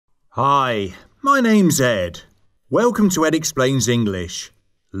Hi, my name's Ed. Welcome to Ed Explains English,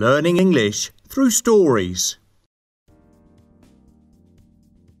 learning English through stories.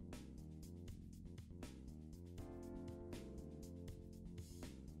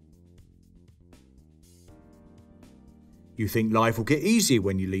 You think life will get easier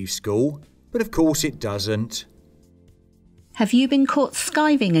when you leave school, but of course it doesn't. Have you been caught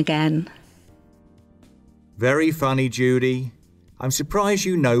skiving again? Very funny, Judy. I'm surprised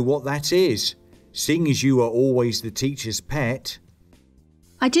you know what that is, seeing as you are always the teacher's pet.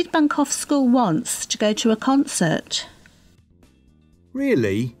 I did bunk off school once to go to a concert.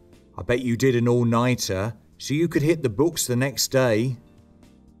 Really? I bet you did an all-nighter, so you could hit the books the next day.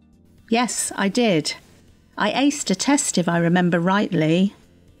 Yes, I did. I aced a test if I remember rightly,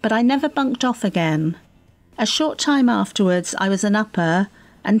 but I never bunked off again. A short time afterwards I was an upper,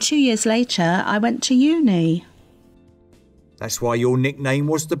 and 2 years later I went to uni. That's why your nickname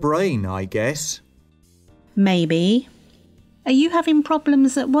was the Brain, I guess. Maybe. Are you having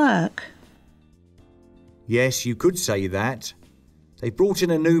problems at work? Yes, you could say that. They brought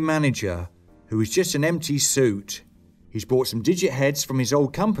in a new manager, who is just an empty suit. He's brought some digit heads from his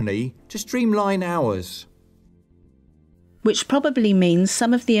old company to streamline hours. Which probably means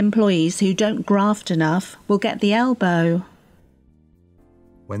some of the employees who don't graft enough will get the elbow.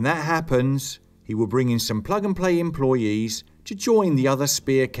 When that happens, he will bring in some plug-and-play employees to join the other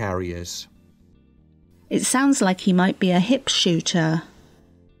spear carriers. It sounds like he might be a hip shooter.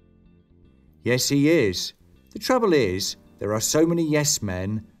 Yes, he is. The trouble is, there are so many yes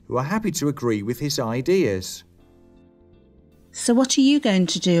men who are happy to agree with his ideas. So what are you going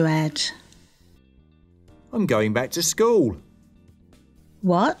to do, Ed? I'm going back to school.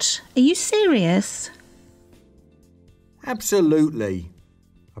 What? Are you serious? Absolutely.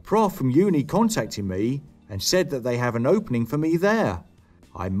 A prof from uni contacted me and said that they have an opening for me there.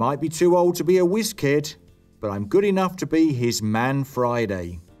 I might be too old to be a whiz kid, but I'm good enough to be his man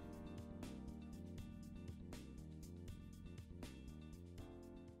Friday.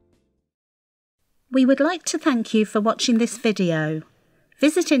 We would like to thank you for watching this video.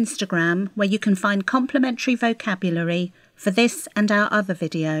 Visit Instagram where you can find complimentary vocabulary for this and our other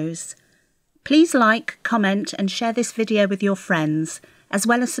videos. Please like, comment and share this video with your friends, as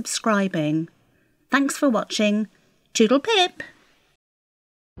well as subscribing. Thanks for watching. Toodle pip!